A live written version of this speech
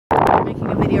making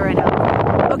a video right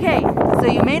now. Okay, so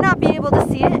you may not be able to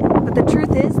see it, but the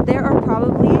truth is there are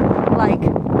probably like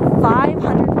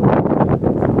 500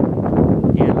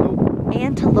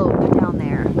 antelope down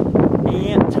there.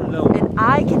 Antelope. And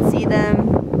I can see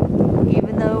them,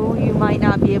 even though you might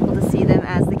not be able to see them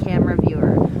as the camera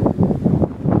viewer.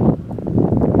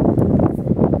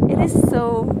 It is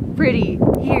so pretty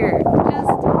here. Just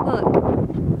look.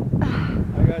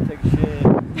 I gotta take a shit.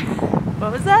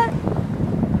 What was that?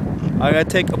 I gotta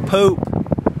take a poop.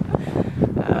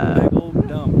 A big old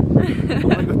dump. I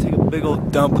wanna go take a big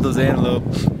old dump with those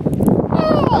antelopes.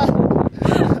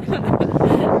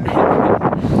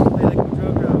 Like a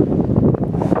drug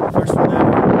route. First one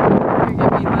ever. You're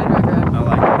gonna be my drug route. I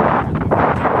like it.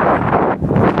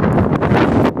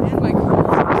 And my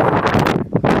clothes.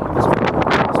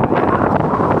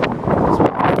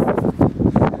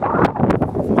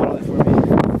 Model it for me.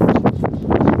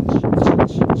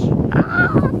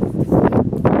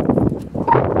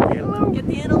 Antelope. Get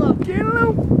the antelope.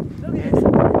 Antelope. Look at this.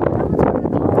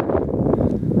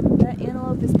 That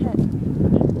antelope is pet.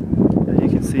 Yeah, you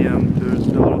can see them. There's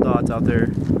the little dots out there.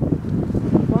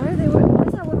 Why are they? What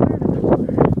is that one weird?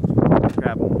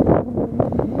 Grab them.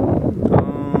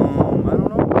 I don't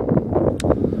know.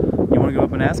 You want to go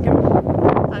up and ask him?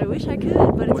 I wish I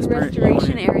could, but it's a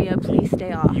restoration area. Please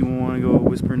stay off. You want to go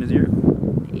whisper in his ear?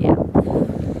 Yeah.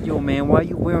 Yo, man, why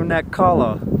you wearing that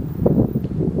collar?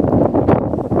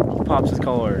 Pops his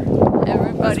collar.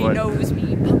 Everybody knows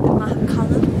me. Pop my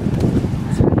collar.